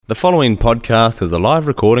The following podcast is a live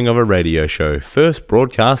recording of a radio show first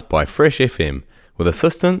broadcast by Fresh FM with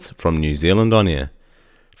assistance from New Zealand On Air.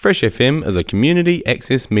 Fresh FM is a community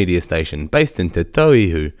access media station based in Te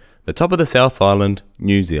Tauihu, the top of the South Island,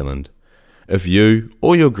 New Zealand. If you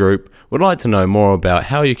or your group would like to know more about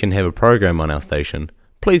how you can have a program on our station,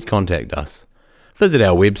 please contact us. Visit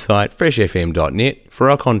our website freshfm.net for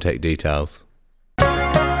our contact details.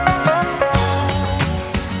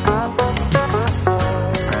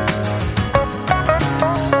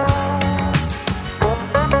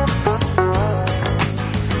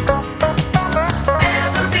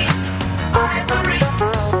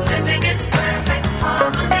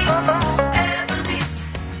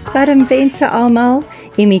 Paramvensa almal,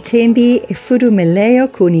 imitembi e furu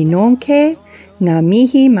meleo kuni nonke, ngā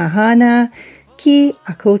mihi mahana ki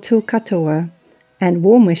a koutou katoa, and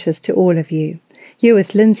warm wishes to all of you. You're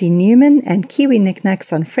with Lindsay Newman and Kiwi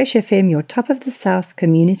NikNaks on Fresh FM, your top of the South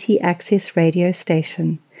community access radio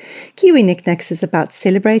station. Kiwi NikNaks is about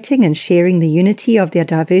celebrating and sharing the unity of the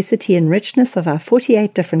diversity and richness of our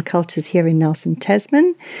 48 different cultures here in Nelson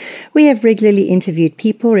Tasman. We have regularly interviewed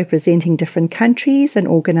people representing different countries and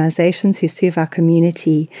organizations who serve our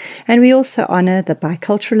community, and we also honor the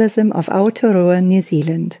biculturalism of Aotearoa, New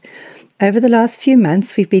Zealand. Over the last few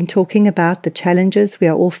months, we've been talking about the challenges we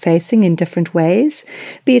are all facing in different ways,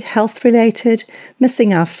 be it health-related,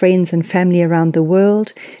 missing our friends and family around the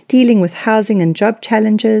world, dealing with housing and job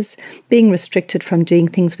challenges, being restricted from doing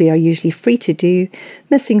things we are usually free to do,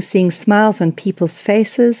 missing seeing smiles on people's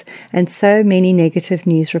faces, and so many negative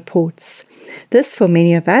news reports. This, for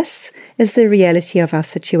many of us, is the reality of our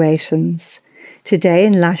situations. Today,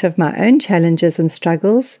 in light of my own challenges and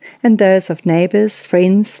struggles, and those of neighbours,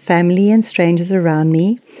 friends, family and strangers around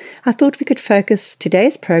me, I thought we could focus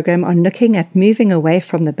today's program on looking at moving away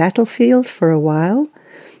from the battlefield for a while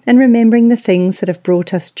and remembering the things that have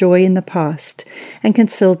brought us joy in the past and can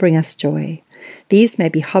still bring us joy. These may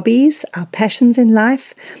be hobbies, our passions in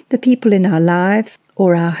life, the people in our lives,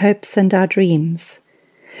 or our hopes and our dreams.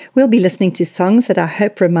 We'll be listening to songs that I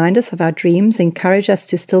hope remind us of our dreams, encourage us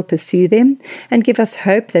to still pursue them, and give us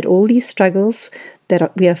hope that all these struggles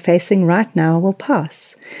that we are facing right now will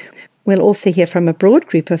pass. We'll also hear from a broad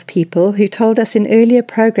group of people who told us in earlier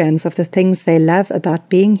programs of the things they love about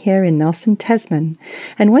being here in Nelson Tasman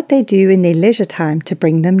and what they do in their leisure time to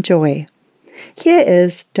bring them joy. Here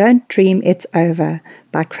is Don't Dream It's Over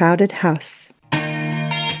by Crowded House.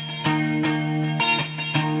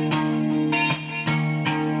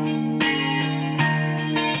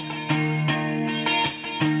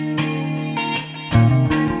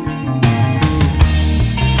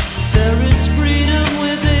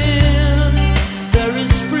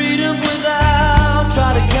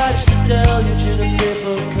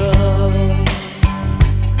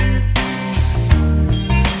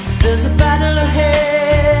 There's a battle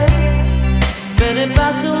ahead, many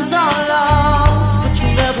battles are lost, but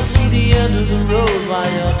you'll never see the end of the road while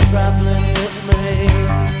you're traveling with me.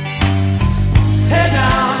 Hey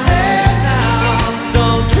now,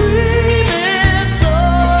 don't dream it's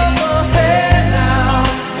over. Hey now,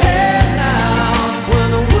 when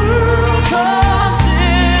the world comes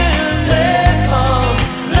in, they come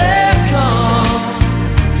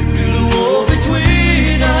to build a wall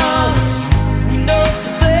between us. We know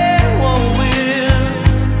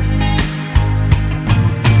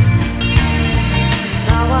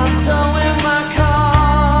towing my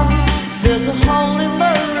car, there's a hole in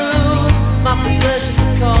the roof, my possessions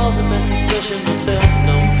are called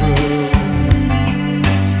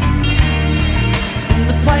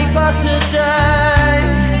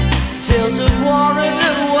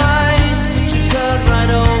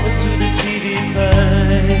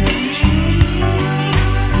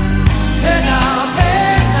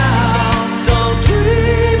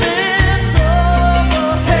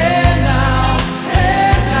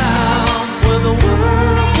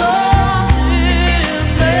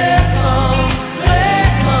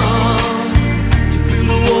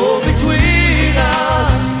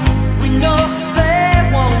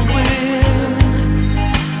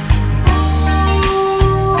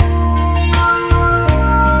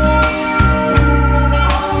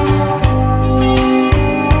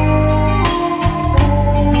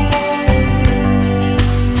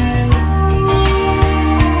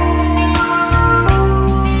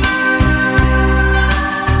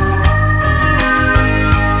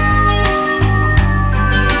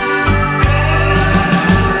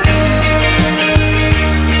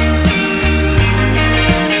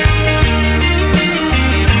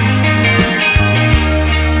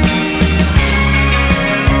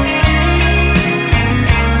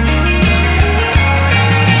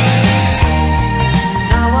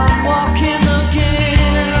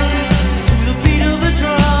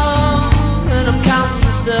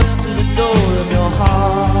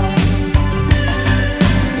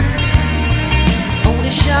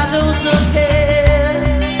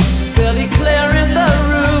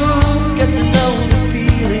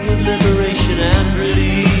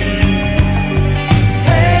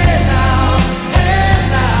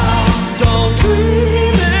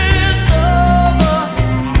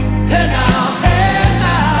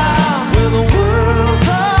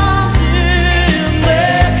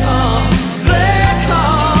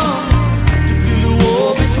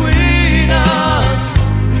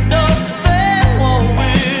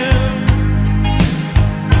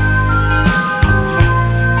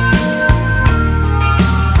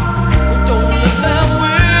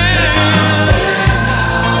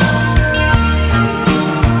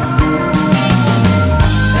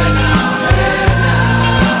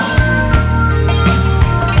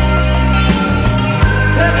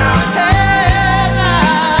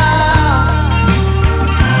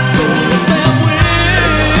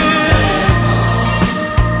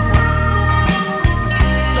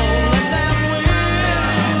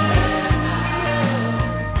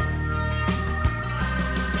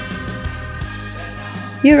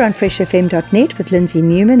You're on freshfm.net with Lindsay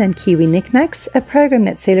Newman and Kiwi NikNaks, a program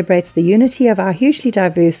that celebrates the unity of our hugely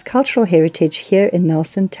diverse cultural heritage here in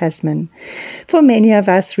Nelson Tasman. For many of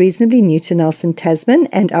us reasonably new to Nelson Tasman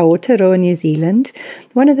and Aotearoa, New Zealand,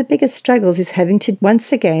 one of the biggest struggles is having to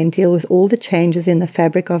once again deal with all the changes in the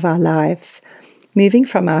fabric of our lives. Moving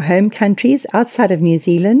from our home countries outside of New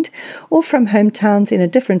Zealand or from hometowns in a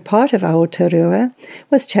different part of Aotearoa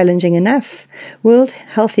was challenging enough. World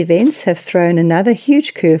health events have thrown another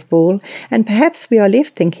huge curveball, and perhaps we are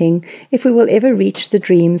left thinking if we will ever reach the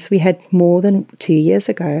dreams we had more than 2 years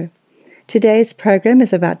ago. Today's program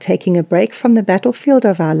is about taking a break from the battlefield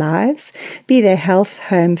of our lives, be they health,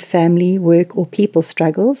 home, family, work, or people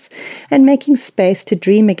struggles, and making space to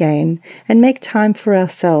dream again and make time for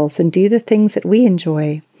ourselves and do the things that we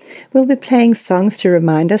enjoy. We'll be playing songs to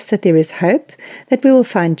remind us that there is hope, that we will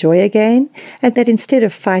find joy again, and that instead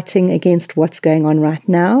of fighting against what's going on right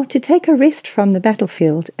now, to take a rest from the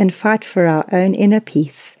battlefield and fight for our own inner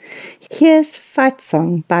peace. Here's Fight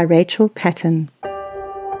Song by Rachel Patton.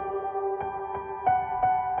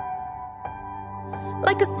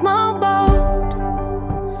 Like a small boat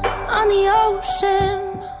on the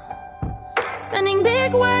ocean, sending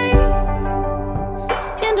big waves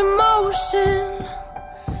into motion.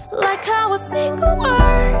 Like how a single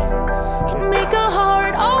word can make a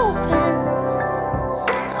heart open.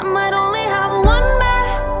 I might only have one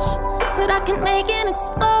match, but I can make an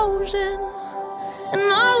explosion.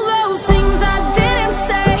 And all those things I didn't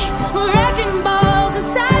say were wrecking balls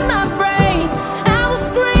inside my brain. I will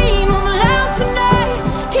scream loud tonight.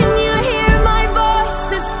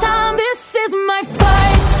 This is my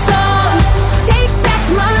fight song. Take back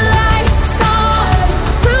my life song.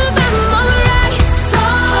 Prove I'm alright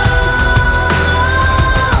song.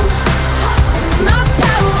 My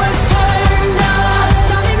power's turned on.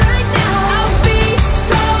 Starting right now. I'll be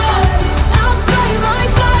strong. I'll play my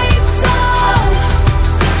fight song.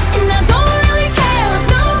 And I don't really care if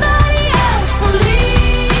nobody else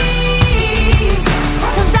believes,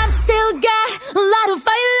 'cause I've still got a lot of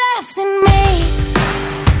fight left in me.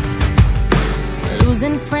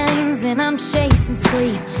 Losing friends and I'm chasing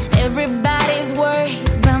sleep. Everybody's worried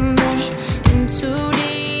about me. In too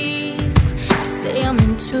deep. Say I'm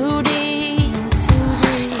in too deep.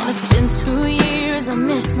 And it's been 2 years, I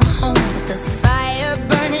miss my home, but there's a fire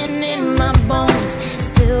burning in my bones.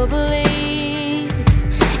 Still believe,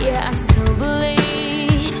 yeah, I still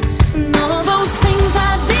believe. And all those things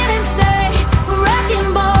I didn't say were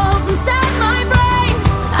wrecking balls inside my brain.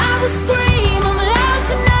 I was screaming loud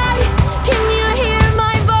tonight. Can you hear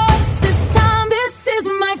my voice this time? This is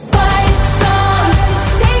my fight song.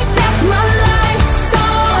 Take back my life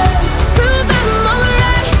song. Prove I'm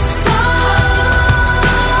alright song.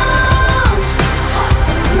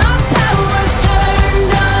 My power's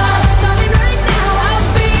turned on. Starting right now. I'll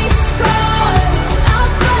be strong.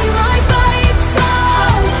 I'll play my fight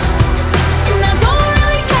song. And I don't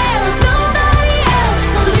really care if nobody else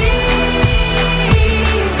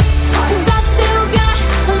believes, 'cause I've still got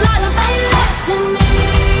a lot of fight left in me.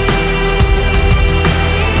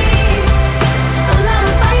 A lot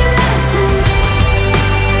of fight left in me.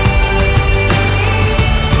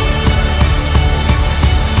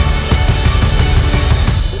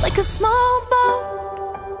 Like a small boat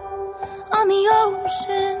on the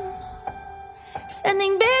ocean,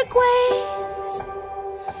 sending big waves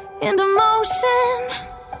into motion.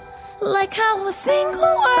 Like how a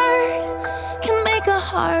single word can make a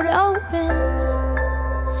heart open.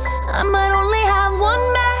 I might only have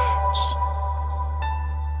one match,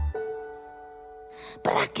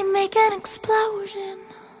 but I can make an explosion.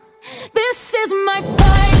 This is my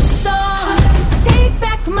fight song. Take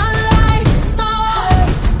back my life song.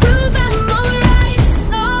 Prove I'm alright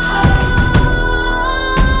song.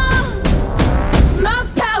 My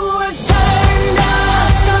power's turned on.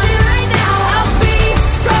 Starting right now. I'll be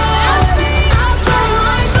strong. I'll play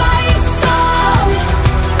my fight song.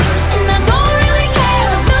 And I don't really care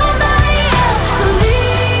if nobody else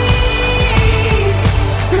believes,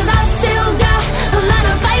 'cause I've still got a lot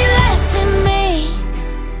of fight left in me.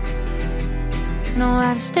 No,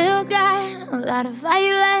 I've still got a lot of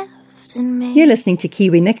fight left in me. You're listening to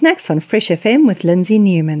Kiwi NikNaks on Fresh FM with Lindsay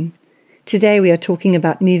Newman. Today we are talking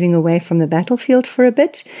about moving away from the battlefield for a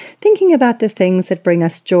bit, thinking about the things that bring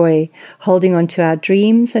us joy, holding on to our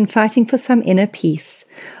dreams and fighting for some inner peace.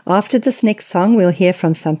 After this next song, we'll hear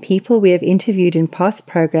from some people we have interviewed in past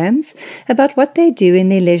programs about what they do in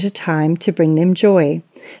their leisure time to bring them joy.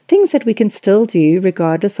 Things that we can still do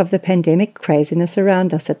regardless of the pandemic craziness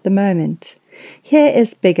around us at the moment. Here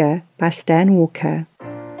is Bigger by Stan Walker.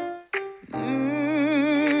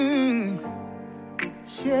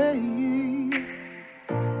 Yeah.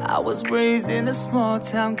 was raised in a small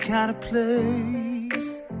town kind of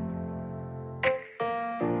place,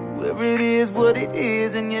 where it is what it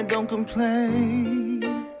is and you don't complain,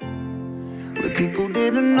 where people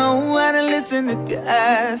didn't know how to listen if you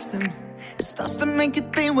asked them. It starts to make you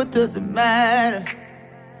think, what does it matter?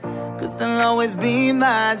 Cause there'll always be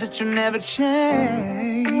minds that you'll never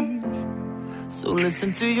change. So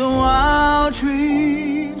listen to your wild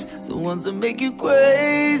dreams, the ones that make you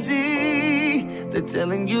crazy. They're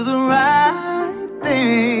telling you the right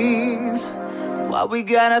things. Why we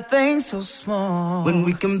gotta think so small when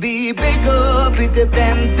we can be bigger, bigger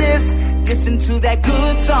than this? Listen to that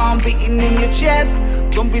good song beating in your chest.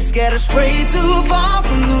 Don't be scared of stray too far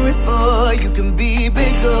from the river. You can be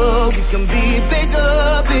bigger, we can be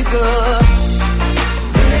bigger, bigger.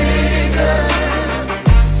 Bigger.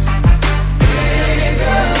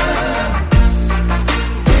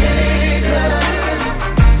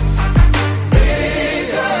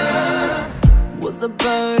 A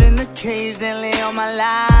bird in a cage that lay on my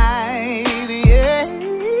life, yeah.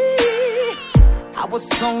 I was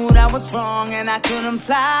told I was wrong and I couldn't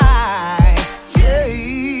fly, yeah.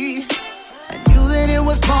 I knew that it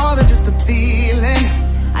was more than just a feeling.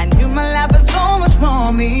 I knew my life had so much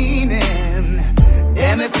more meaning.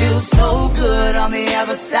 Damn, it feels so good on the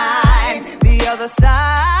other side, the other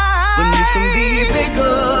side. When you can be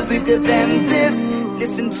bigger, bigger than this.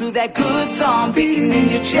 Listen to that good song beating in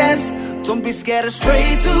your chest. Don't be scared of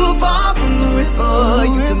stray too far from the river.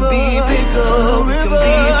 You can be bigger, we can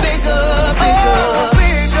be bigger, bigger,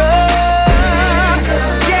 bigger,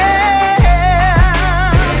 yeah.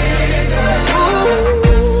 Ooh.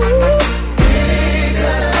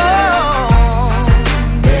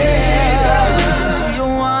 So listen to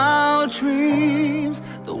your wild dreams,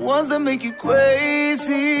 the ones that make you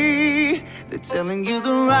crazy. They're telling you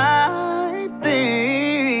the right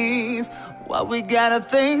things. Why we gotta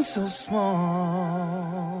think so small?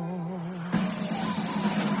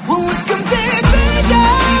 Well, we can be bigger,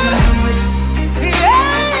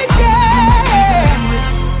 yeah, yeah.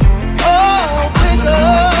 Oh,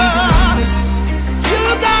 bigger. You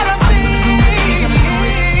gotta be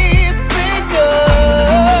bigger.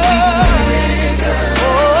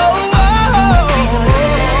 Oh,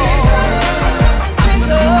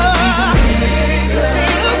 bigger. So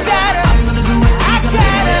you gotta, I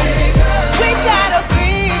gotta. We gotta be,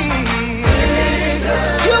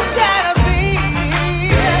 you gotta be,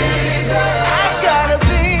 I gotta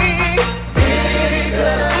be,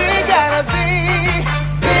 so we gotta be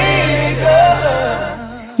bigger.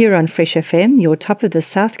 You're on Fresh FM, your top of the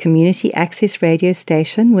South community access radio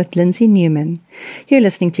station with Lindsay Newman. You're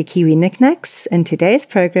listening to Kiwi NikNaks, and today's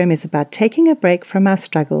program is about taking a break from our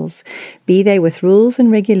struggles, be they with rules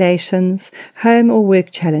and regulations, home or work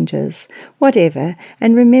challenges, whatever,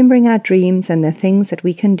 and remembering our dreams and the things that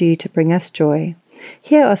we can do to bring us joy.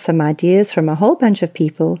 Here are some ideas from a whole bunch of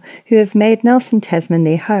people who have made Nelson Tasman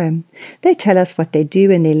their home. They tell us what they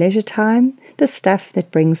do in their leisure time, the stuff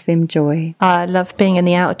that brings them joy. I love being in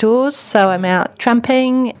the outdoors, so I'm out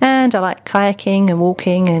tramping, and I like kayaking and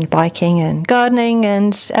walking and biking and gardening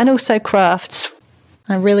and also crafts.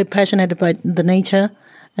 I'm really passionate about the nature.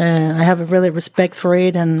 I have a really respect for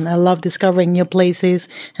it, and I love discovering new places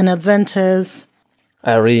and adventures.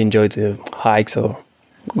 I really enjoy to hike or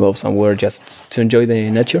go somewhere just to enjoy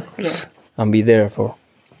the nature and be there for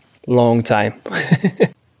a long time.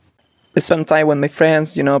 Spend time with my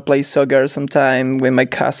friends, play soccer sometime, with my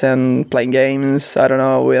cousin, playing games,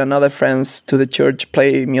 with another friends to the church,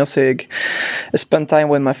 play music. Spend time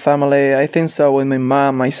with my family, I think so, with my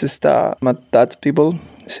mom, my sister, my dad's people.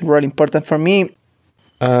 It's really important for me.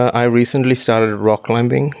 I recently started rock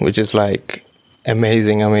climbing, which is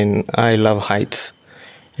amazing. I mean, I love heights.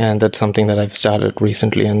 And that's something that I've started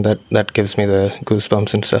recently, and that gives me the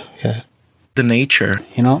goosebumps and stuff, yeah. The nature,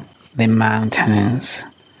 the mountains,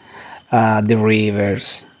 the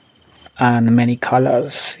rivers, and many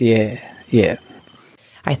colors, yeah.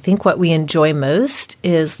 I think what we enjoy most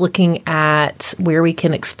is looking at where we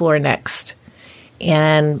can explore next.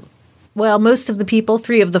 And, well, most of the people,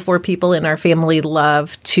 3 of the 4 people in our family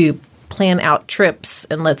love to plan out trips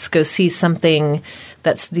and let's go see something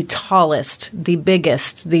that's the tallest, the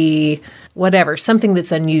biggest, the whatever, something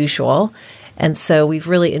that's unusual. And so we've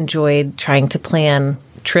really enjoyed trying to plan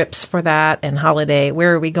trips for that and holiday.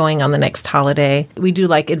 Where are we going on the next holiday? We do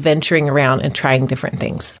like adventuring around and trying different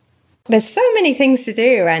things. There's so many things to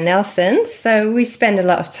do around Nelson, so we spend a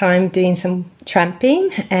lot of time doing some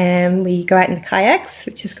tramping, and we go out in the kayaks,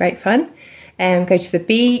 which is great fun, and go to the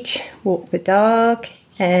beach, walk the dog,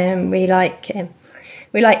 and we like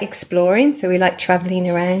exploring, so we like travelling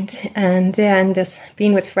around and just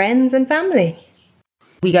being with friends and family.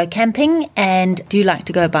 We go camping, and do you like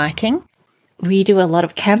to go biking? We do a lot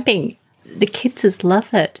of camping. The kids just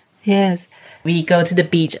love it. Yes. We go to the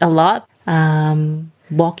beach a lot.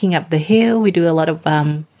 Walking up the hill. We do a lot of,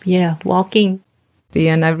 walking.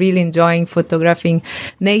 And I'm really enjoying photographing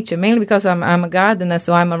nature, mainly because I'm a gardener,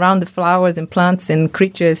 so I'm around the flowers and plants and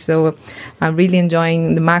creatures. So I'm really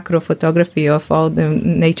enjoying the macro photography of all the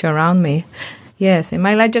nature around me. Yes, and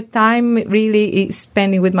my leisure time really is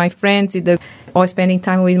spending with my friends or spending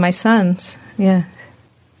time with my sons. Yeah.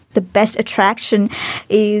 The best attraction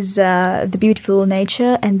is the beautiful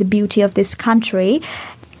nature and the beauty of this country.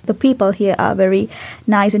 The people here are very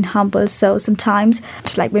nice and humble. So sometimes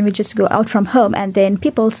it's like when we just go out from home and then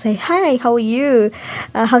people say, "Hi, how are you?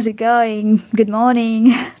 How's it going? Good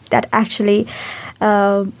morning." That actually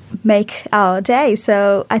make our day.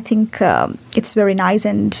 So I think it's very nice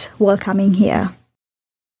and welcoming here.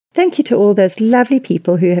 Thank you to all those lovely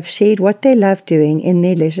people who have shared what they love doing in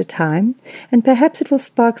their leisure time, and perhaps it will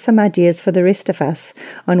spark some ideas for the rest of us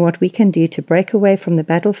on what we can do to break away from the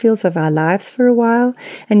battlefields of our lives for a while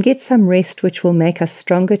and get some rest which will make us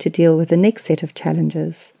stronger to deal with the next set of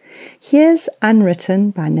challenges. Here's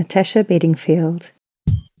Unwritten by Natasha Bedingfield.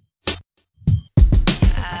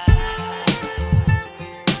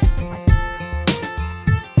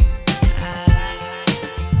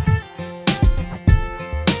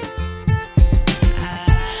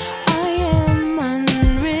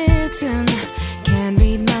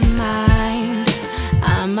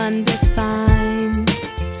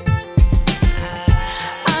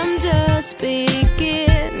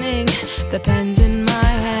 Beginning, the pen's in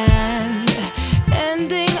my hand,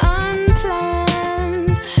 ending unplanned.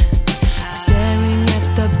 Staring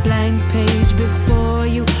at the blank page before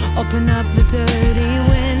you, open up the dirty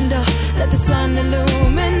window, let the sun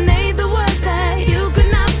illuminate the words that you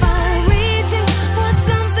could not find. Reaching for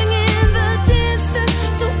something in the distance,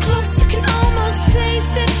 so close you can almost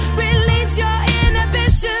taste it. Release your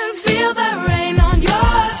inhibitions, feel the rain on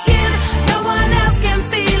your skin. No one else can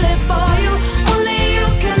feel it for you.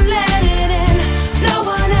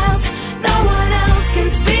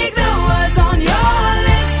 Speak the words on your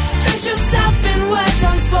lips. Drench yourself in words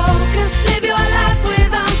unspoken. Live your life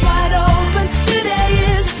with arms wide open. Today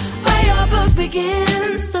is where your book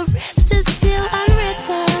begins. The rest is still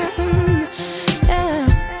unwritten. Yeah.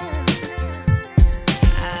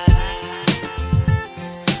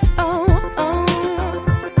 Oh.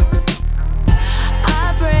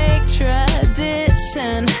 I break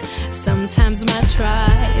tradition. Sometimes my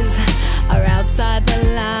tries are outside the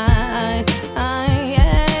line.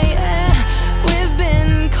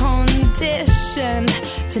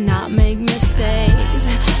 To not make mistakes,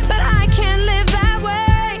 but I can't live that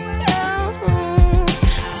way. No.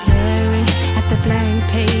 Staring at the blank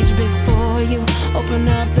page before you, open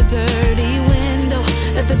up the dirty window,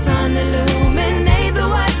 let the sun illuminate the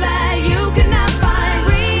words that you could not find.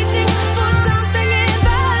 Reaching for something in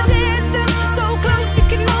the distance, so close you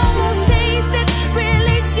can almost taste it.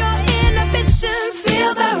 Release your inhibitions,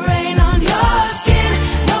 feel the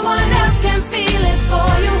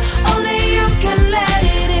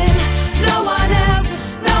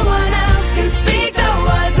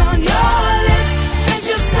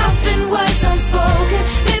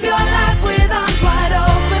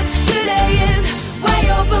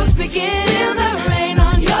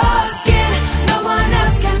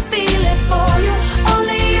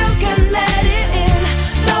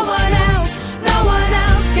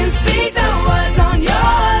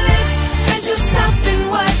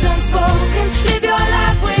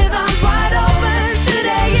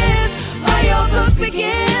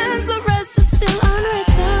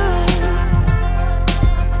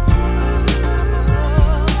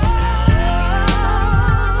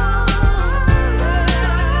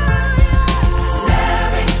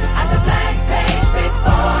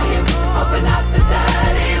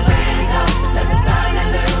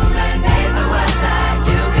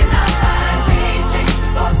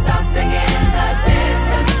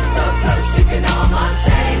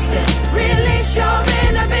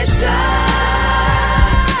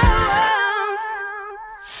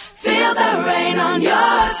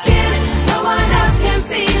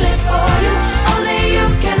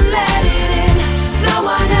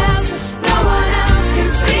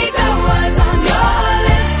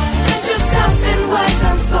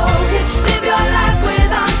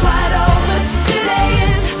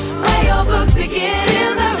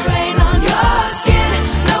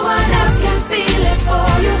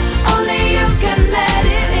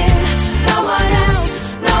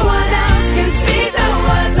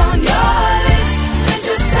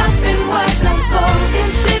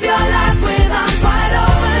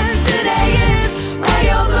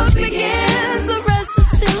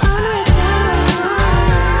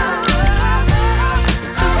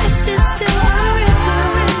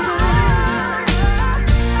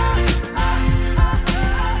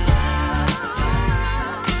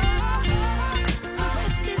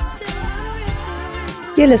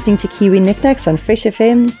You're listening to Kiwi NikNaks on Fresh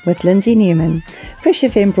FM with Lindsay Newman. Fresh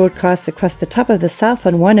FM broadcasts across the top of the south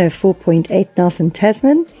on 104.8 Nelson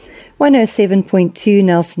Tasman, 107.2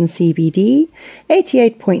 Nelson CBD,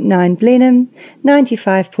 88.9 Blenheim,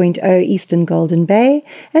 95.0 Eastern Golden Bay,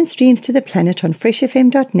 and streams to the planet on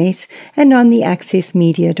freshfm.net and on the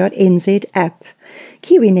accessmedia.nz app.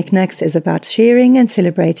 Kiwi NikNaks is about sharing and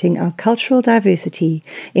celebrating our cultural diversity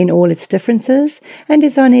in all its differences and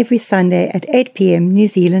is on every Sunday at 8 p.m. New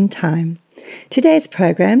Zealand time. Today's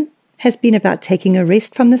program has been about taking a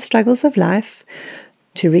rest from the struggles of life,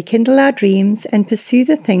 to rekindle our dreams and pursue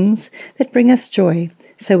the things that bring us joy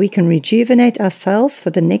so we can rejuvenate ourselves for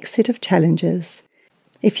the next set of challenges.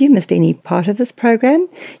 If you missed any part of this program,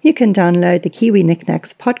 you can download the Kiwi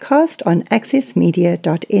NikNaks podcast on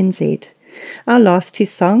accessmedia.nz. Our last two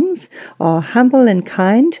songs are Humble and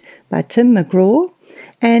Kind by Tim McGraw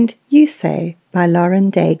and You Say by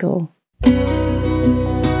Lauren Daigle.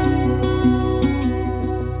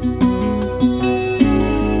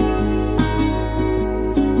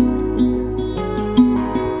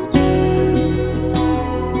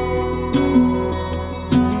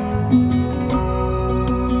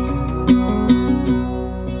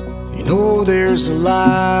 There's a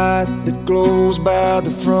light that glows by the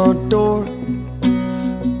front door.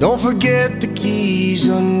 Don't forget the keys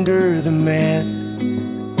under the mat.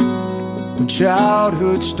 When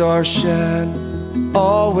childhood stars shine,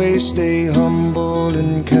 always stay humble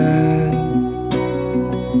and kind.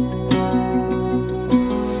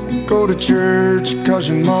 Go to church 'cause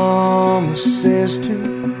your mama says to.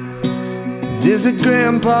 Visit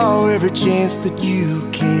grandpa every chance that you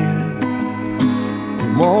can.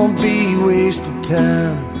 Won't be wasted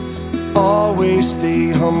time. Always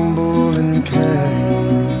stay humble and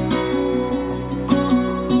kind.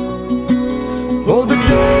 Hold the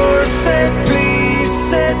door, say please,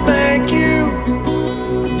 say thank you.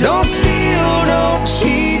 Don't steal, don't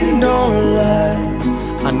cheat, and don't lie.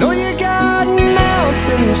 I know you got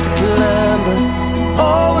mountains to climb, but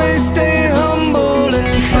always stay humble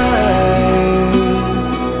and kind.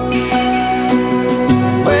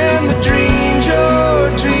 When the dreams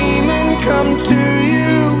you're dreaming come to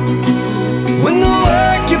you, when the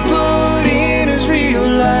work you put in is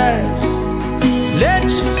realized, let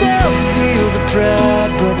yourself feel the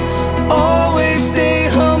pride, but always stay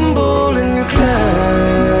humble and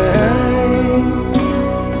kind.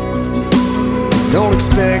 Don't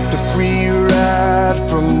expect a free ride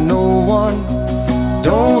from no one.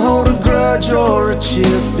 Don't hold a grudge or a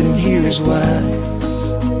chip, and here's why.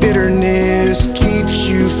 Bitterness keeps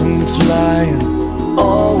you from flying.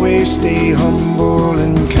 Always stay humble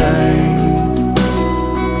and kind.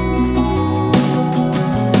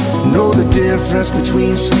 Know the difference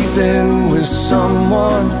between sleeping with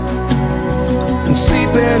someone and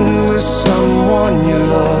sleeping with someone you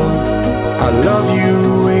love. I love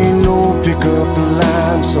you ain't no pickup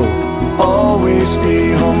line, so always stay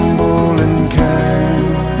humble and kind.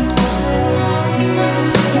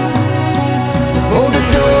 Hold the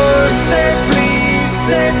door, say please,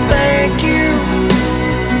 say thank you.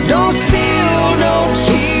 Don't steal, don't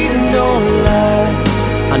cheat, and don't lie.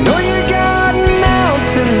 I know you got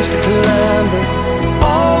mountains to climb, but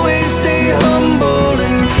always stay humble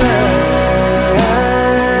and kind.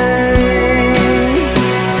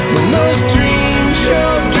 When those dreams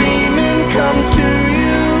you're dreaming come to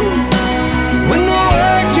you, when the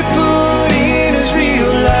work you put in is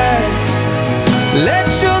realized, let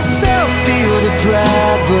yourself feel the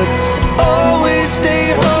pride, but always stay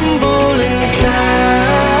humble and kind.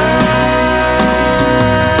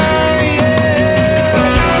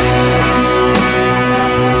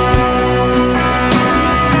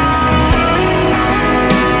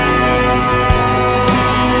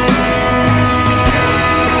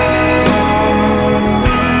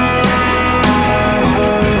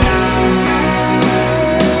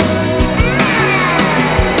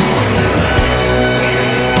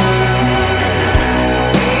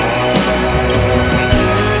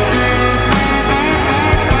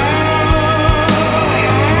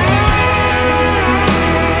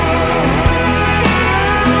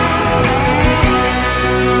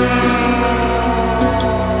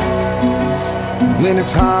 When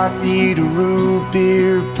it's hot, eat a root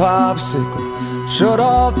beer popsicle. Shut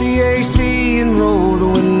off the AC and roll the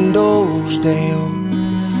windows down.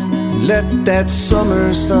 Let that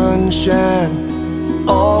summer sun shine.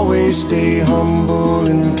 Always stay humble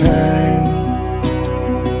and kind.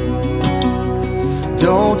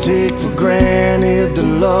 Don't take for granted the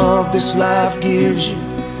love this life gives you.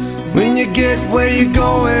 When you get where you're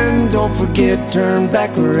going, don't forget, turn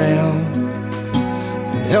back around.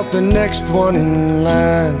 Help the next one in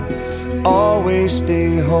line. always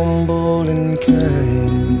stay humble and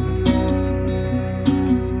kind.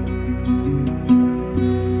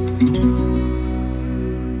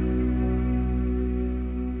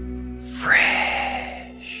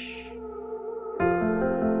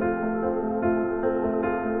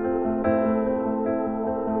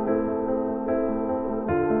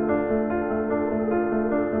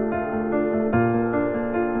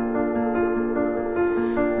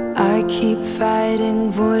 I keep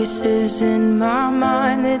fighting voices in my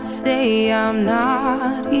mind that say I'm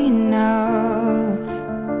not enough.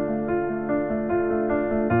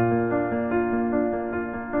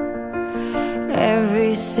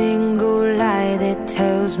 Every single lie that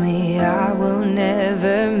tells me I will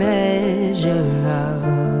never measure up.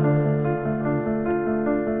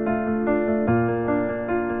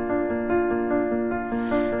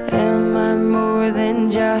 Am I more than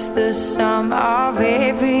just the sum of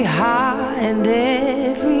every high and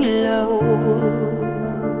every low?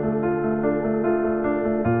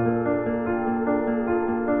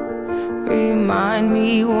 Remind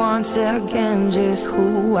me once again just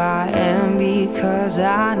who I am, because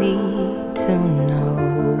I need to know.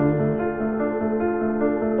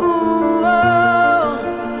 Ooh, oh,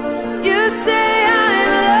 you say I'm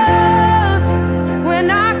loved when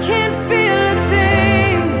I can't feel a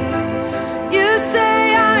thing. You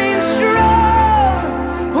say I'm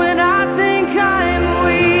strong when I think I'm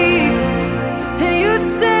weak. And you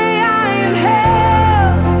say I am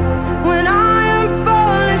held when I am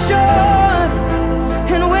falling short.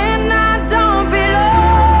 And when I don't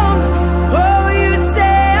belong, oh, you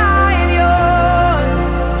say I am yours.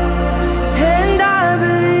 And I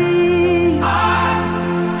believe,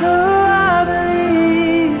 oh, I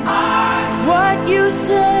believe what you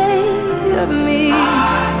say of me.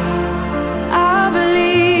 I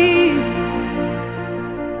believe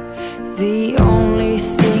the only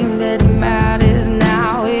thing that matters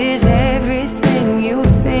now is everything you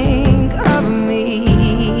think of me.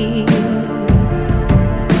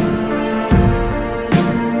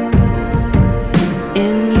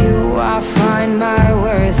 In you I find my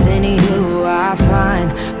worth, in you I find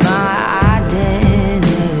my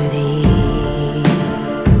identity.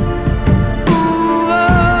 Ooh,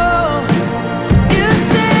 oh, you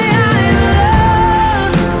say I'm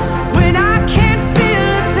loved when I can't feel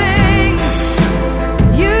a thing.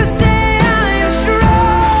 You say I'm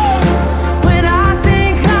strong when I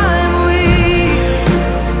think I'm weak.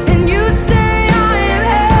 And you say I am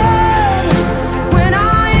held when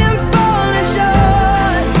I am falling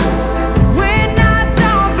short. When I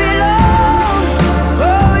don't belong,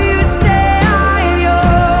 oh, you say I am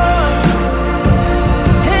yours.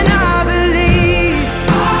 And I believe,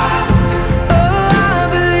 oh, I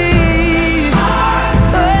believe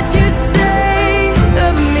what you say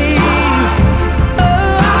of me.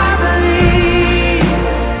 Oh, I believe.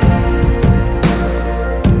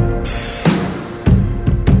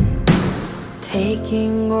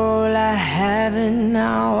 Taking all I have and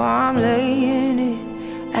now I'm laying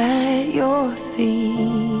it at your feet.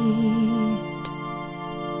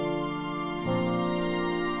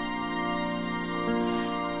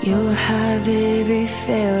 You'll have every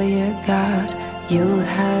failure, God. You'll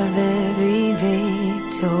have every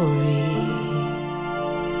victory.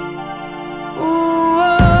 Ooh,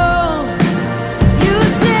 oh, you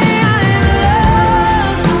say I'm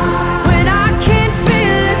loved when I can't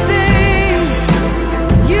feel a thing.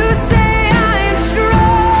 You say I am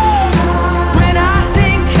strong when I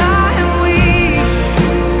think I am weak.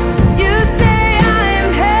 You say I am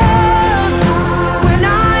held when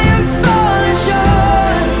I am falling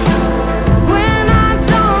short. When I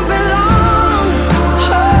don't belong,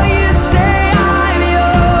 oh, you say I'm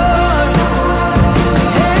yours.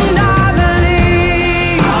 And I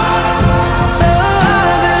believe, oh,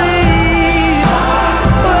 I believe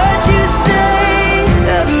what you say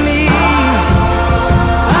of me.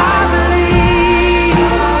 I believe,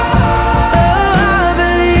 oh, I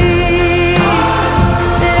believe,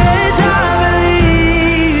 yes, I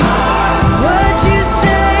believe what you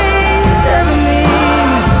say of me.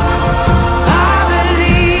 I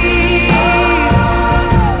believe.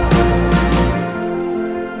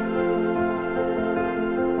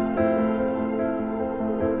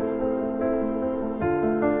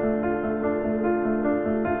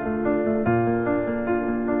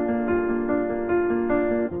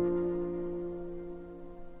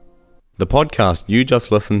 The podcast you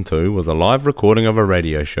just listened to was a live recording of a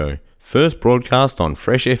radio show, first broadcast on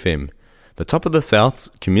Fresh FM, the top of the South's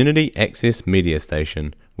community access media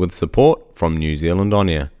station, with support from New Zealand On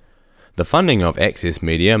Air. The funding of Access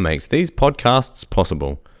Media makes these podcasts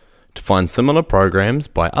possible. To find similar programs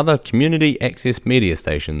by other community access media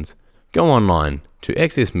stations, go online to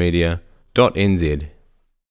accessmedia.nz